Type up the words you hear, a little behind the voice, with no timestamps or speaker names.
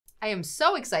I am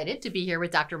so excited to be here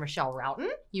with Dr. Michelle Roughton.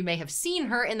 You may have seen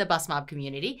her in the Bustmob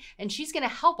community, and she's going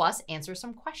to help us answer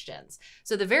some questions.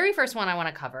 So the very first one I want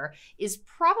to cover is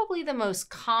probably the most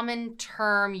common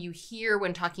term you hear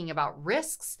when talking about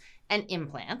risks and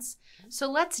implants. So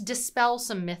let's dispel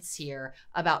some myths here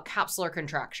about capsular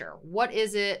contracture. What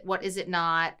is it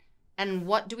not? And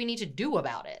what do we need to do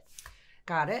about it?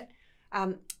 Got it.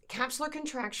 Capsular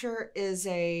contracture is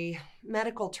a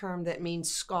medical term that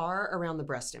means scar around the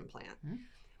breast implant.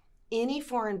 Any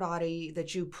foreign body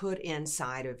that you put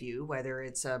inside of you, whether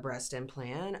it's a breast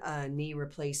implant, a knee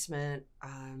replacement,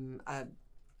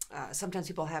 sometimes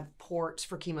people have ports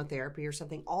for chemotherapy or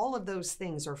something, all of those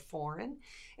things are foreign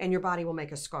and your body will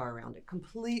make a scar around it.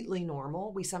 Completely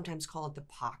normal. We sometimes call it the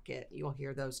pocket. You'll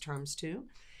hear those terms too.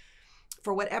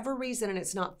 For whatever reason, and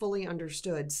it's not fully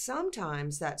understood,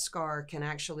 sometimes that scar can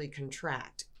actually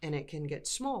contract and it can get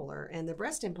smaller. And the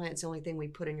breast implant is the only thing we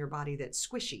put in your body that's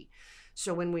squishy.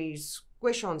 So when we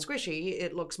squish on squishy,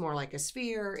 it looks more like a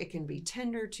sphere. It can be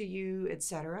tender to you,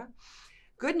 etc.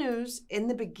 Good news, in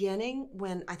the beginning,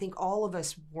 when I think all of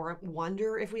us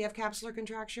wonder if we have capsular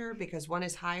contracture because one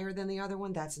is higher than the other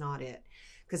one, that's not it.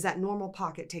 Because that normal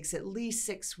pocket takes at least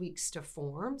 6 weeks to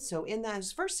form. So in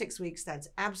those first 6 weeks, that's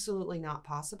absolutely not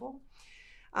possible.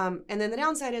 And then the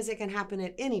downside is it can happen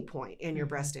at any point in your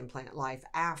breast implant life.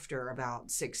 After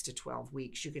about 6 to 12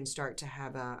 weeks, you can start to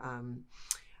have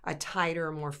a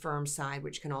tighter, more firm side,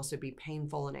 which can also be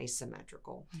painful and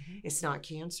asymmetrical. It's not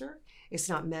cancer. It's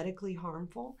not medically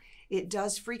harmful. It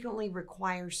does frequently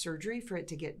require surgery for it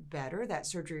to get better. That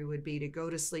surgery would be to go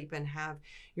to sleep and have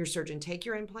your surgeon take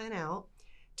your implant out,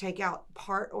 take out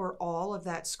part or all of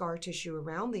that scar tissue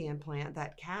around the implant,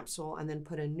 that capsule, and then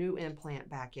put a new implant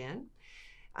back in.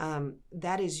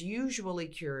 That is usually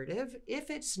curative. If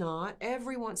it's not,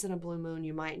 every once in a blue moon,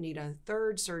 you might need a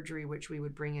third surgery, which we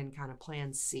would bring in kind of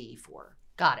plan C for.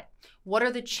 Got it. What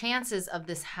are the chances of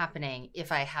this happening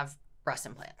if I have breast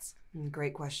implants?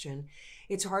 Great question.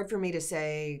 It's hard for me to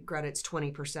say, Greta, it's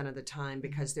 20% of the time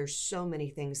because there's so many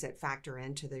things that factor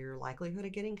into your likelihood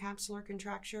of getting capsular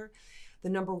contracture. The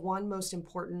number one most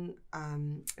important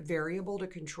variable to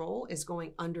control is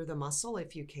going under the muscle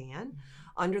if you can.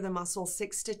 Under the muscle,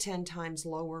 6 to 10 times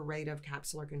lower rate of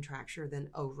capsular contracture than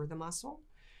over the muscle.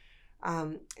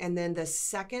 And then the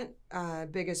second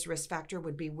biggest risk factor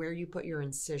would be where you put your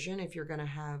incision if you're going to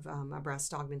have a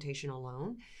breast augmentation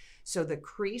alone. So the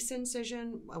crease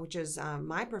incision, which is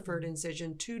my preferred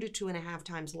incision, 2 to 2.5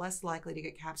 times less likely to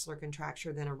get capsular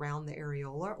contracture than around the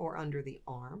areola or under the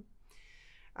arm.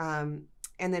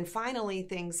 And then finally,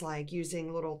 things like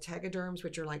using little tegaderms,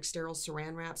 which are like sterile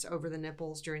saran wraps over the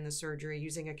nipples during the surgery,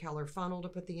 using a Keller funnel to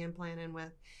put the implant in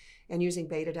with, and using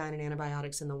betadine and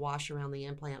antibiotics in the wash around the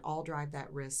implant all drive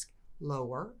that risk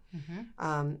lower.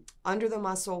 Under the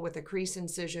muscle with a crease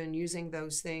incision, using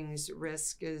those things,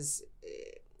 risk is,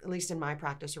 at least in my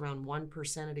practice, around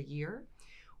 1% a year.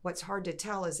 What's hard to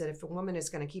tell is that if a woman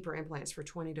is going to keep her implants for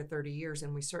 20 to 30 years,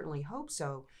 and we certainly hope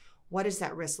so, what does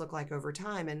that risk look like over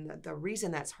time? And the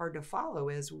reason that's hard to follow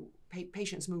is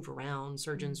patients move around,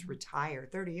 surgeons retire.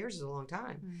 30 years is a long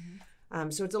time.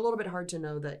 So it's a little bit hard to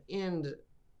know the end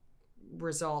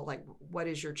result, like what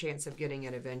is your chance of getting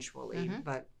it eventually.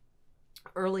 But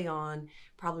early on,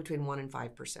 probably between 1 and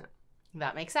 5%.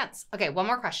 That makes sense. Okay, one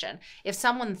more question. If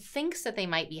someone thinks that they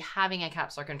might be having a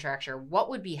capsular contracture, what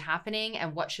would be happening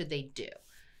and what should they do?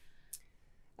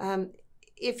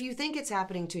 If you think it's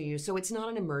happening to you, so it's not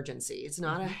an emergency, it's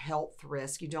not a health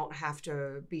risk, you don't have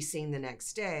to be seen the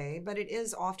next day, but it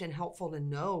is often helpful to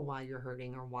know why you're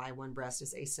hurting or why one breast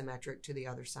is asymmetric to the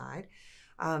other side.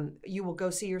 You will go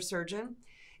see your surgeon.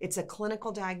 It's a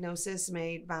clinical diagnosis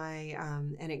made by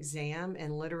an exam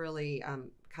and literally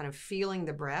kind of feeling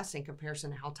the breast in comparison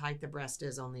to how tight the breast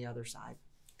is on the other side.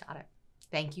 Got it.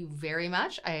 Thank you very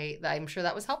much. I'm sure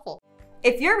that was helpful.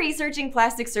 If you're researching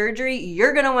plastic surgery,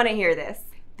 you're gonna wanna hear this.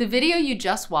 The video you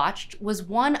just watched was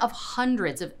one of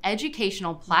hundreds of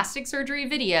educational plastic surgery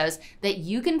videos that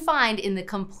you can find in the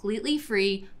completely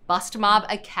free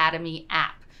Bustmob Academy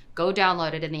app. Go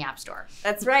download it in the App Store.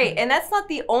 That's right, and that's not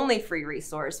the only free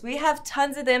resource. We have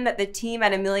tons of them that the team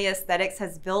at Amelia Aesthetics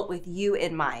has built with you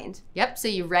in mind. Yep, so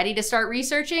you ready to start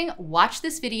researching? Watch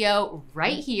this video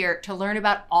right here to learn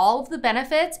about all of the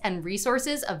benefits and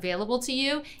resources available to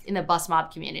you in the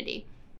Bustmob community.